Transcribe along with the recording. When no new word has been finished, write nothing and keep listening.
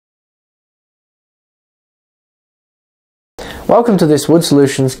Welcome to this Wood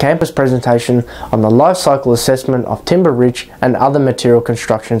Solutions campus presentation on the life cycle assessment of timber-rich and other material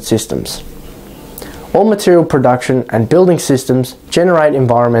construction systems. All material production and building systems generate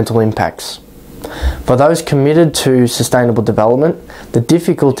environmental impacts. For those committed to sustainable development, the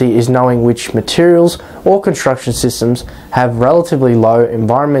difficulty is knowing which materials or construction systems have relatively low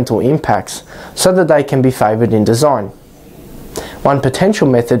environmental impacts so that they can be favoured in design. One potential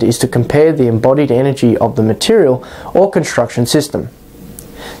method is to compare the embodied energy of the material or construction system.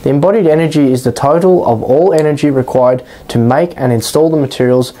 The embodied energy is the total of all energy required to make and install the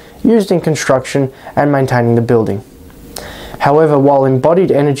materials used in construction and maintaining the building. However, while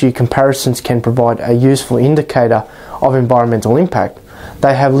embodied energy comparisons can provide a useful indicator of environmental impact,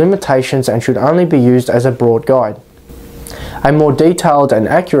 they have limitations and should only be used as a broad guide. A more detailed and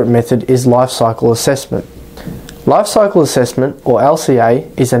accurate method is life cycle assessment. Life cycle assessment, or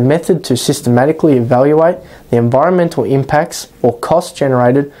LCA, is a method to systematically evaluate the environmental impacts or costs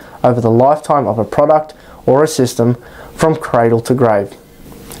generated over the lifetime of a product or a system from cradle to grave.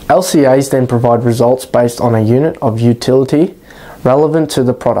 LCAs then provide results based on a unit of utility relevant to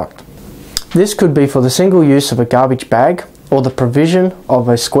the product. This could be for the single use of a garbage bag or the provision of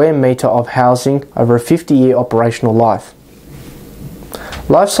a square metre of housing over a 50-year operational life.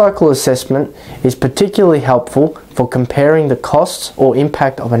 Life cycle assessment is particularly helpful for comparing the costs or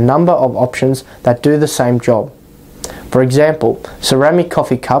impact of a number of options that do the same job. For example, ceramic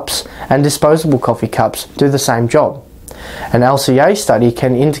coffee cups and disposable coffee cups do the same job. An LCA study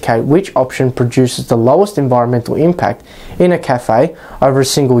can indicate which option produces the lowest environmental impact in a cafe over a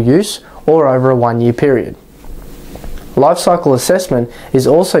single use or over a 1-year period. Life cycle assessment is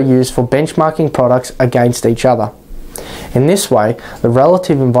also used for benchmarking products against each other. In this way, the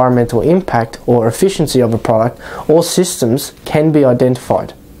relative environmental impact or efficiency of a product or systems can be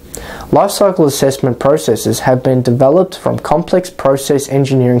identified. Life cycle assessment processes have been developed from complex process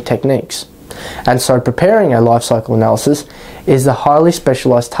engineering techniques, and so preparing a life cycle analysis is a highly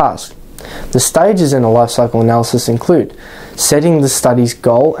specialized task. The stages in a life cycle analysis include setting the study's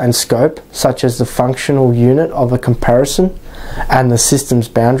goal and scope, such as the functional unit of a comparison and the system's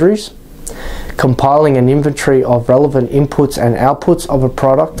boundaries, compiling an inventory of relevant inputs and outputs of a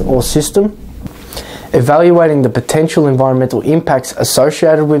product or system, evaluating the potential environmental impacts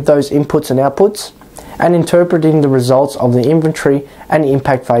associated with those inputs and outputs, and interpreting the results of the inventory and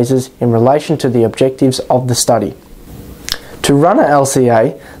impact phases in relation to the objectives of the study. To run an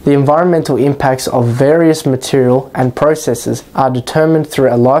LCA, the environmental impacts of various material and processes are determined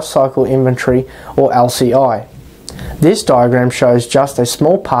through a life cycle inventory or LCI. This diagram shows just a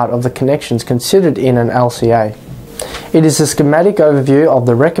small part of the connections considered in an LCA. It is a schematic overview of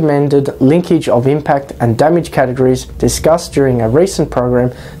the recommended linkage of impact and damage categories discussed during a recent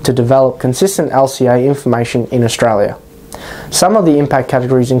program to develop consistent LCA information in Australia. Some of the impact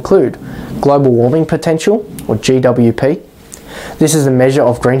categories include global warming potential, or GWP. This is a measure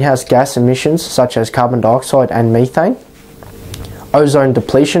of greenhouse gas emissions such as carbon dioxide and methane. Ozone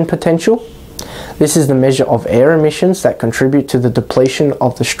depletion potential. This is the measure of air emissions that contribute to the depletion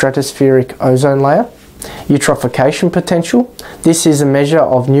of the stratospheric ozone layer. Eutrophication potential. This is a measure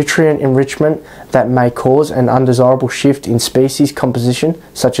of nutrient enrichment that may cause an undesirable shift in species composition,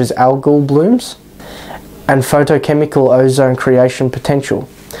 such as algal blooms. And photochemical ozone creation potential.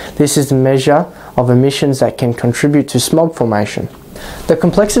 This is the measure of emissions that can contribute to smog formation. The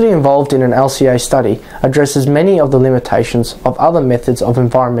complexity involved in an LCA study addresses many of the limitations of other methods of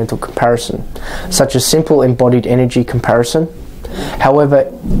environmental comparison, such as simple embodied energy comparison.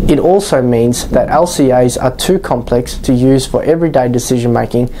 However, it also means that LCAs are too complex to use for everyday decision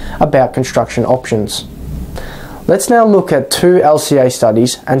making about construction options. Let's now look at 2 LCA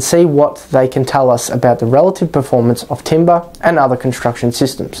studies and see what they can tell us about the relative performance of timber and other construction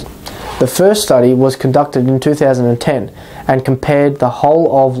systems. The first study was conducted in 2010 and compared the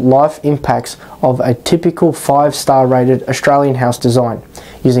whole of life impacts of a typical 5-star rated Australian house design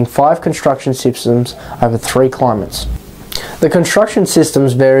using 5 construction systems over 3 climates. The construction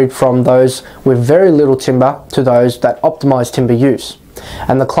systems varied from those with very little timber to those that optimised timber use,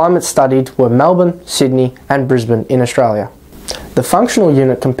 and the climates studied were Melbourne, Sydney and Brisbane in Australia. The functional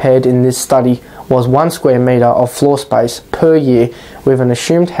unit compared in this study was 1 square metre of floor space per year with an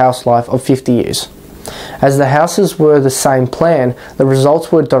assumed house life of 50 years. As the houses were the same plan, the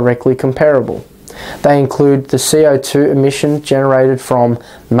results were directly comparable. They include the CO2 emission generated from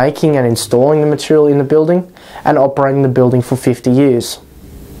making and installing the material in the building and operating the building for 50 years.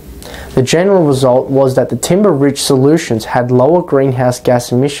 The general result was that the timber-rich solutions had lower greenhouse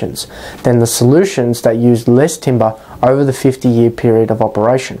gas emissions than the solutions that used less timber over the 50-year period of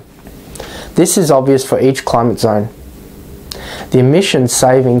operation. This is obvious for each climate zone. The emissions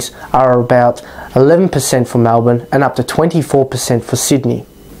savings are about 11% for Melbourne and up to 24% for Sydney.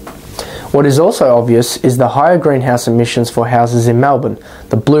 What is also obvious is the higher greenhouse emissions for houses in Melbourne,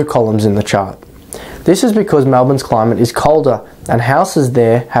 the blue columns in the chart. This is because Melbourne's climate is colder and houses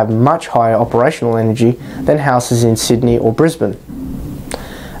there have much higher operational energy than houses in Sydney or Brisbane.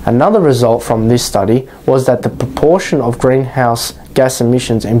 Another result from this study was that the proportion of greenhouse gas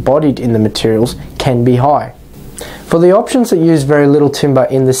emissions embodied in the materials can be high. For the options that use very little timber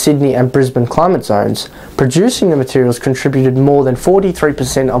in the Sydney and Brisbane climate zones, producing the materials contributed more than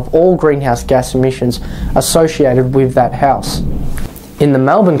 43% of all greenhouse gas emissions associated with that house. In the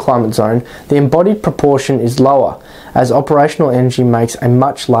Melbourne climate zone, the embodied proportion is lower, as operational energy makes a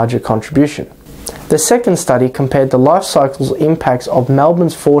much larger contribution. The second study compared the life cycle impacts of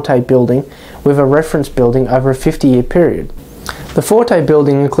Melbourne's Forte building with a reference building over a 50-year period. The Forte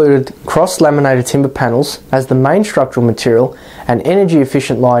building included cross-laminated timber panels as the main structural material and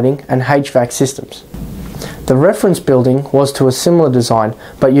energy-efficient lighting and HVAC systems. The reference building was to a similar design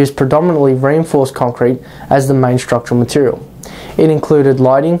but used predominantly reinforced concrete as the main structural material. It included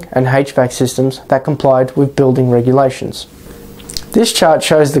lighting and HVAC systems that complied with building regulations. This chart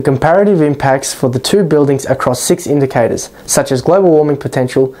shows the comparative impacts for the two buildings across 6 indicators, such as global warming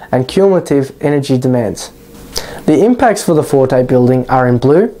potential and cumulative energy demands. The impacts for the Forte building are in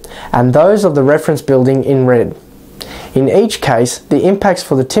blue and those of the reference building in red. In each case, the impacts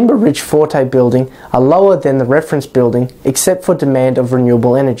for the timber-rich Forte building are lower than the reference building except for demand of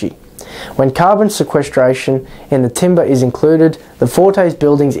renewable energy. When carbon sequestration in the timber is included, the Forte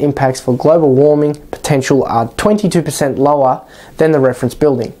building's impacts for global warming potential are 22% lower than the reference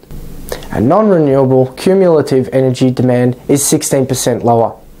building. And non-renewable cumulative energy demand is 16%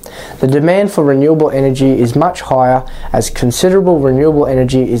 lower. The demand for renewable energy is much higher as considerable renewable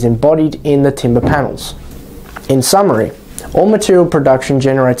energy is embodied in the timber panels. In summary, all material production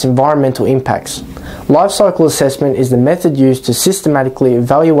generates environmental impacts. Life cycle assessment is the method used to systematically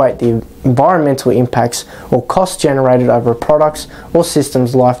evaluate the environmental impacts or costs generated over a product's or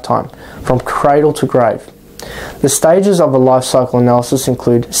system's lifetime, from cradle to grave. The stages of a life cycle analysis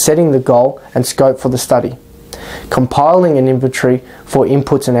include setting the goal and scope for the study, compiling an inventory for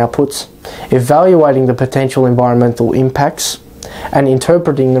inputs and outputs, evaluating the potential environmental impacts, and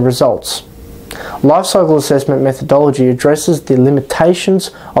interpreting the results. Life cycle assessment methodology addresses the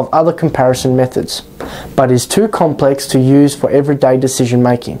limitations of other comparison methods, but is too complex to use for everyday decision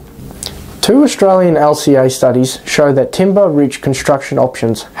making. 2 Australian LCA studies show that timber-rich construction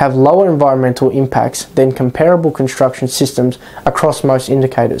options have lower environmental impacts than comparable construction systems across most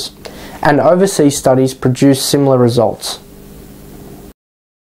indicators, and overseas studies produce similar results.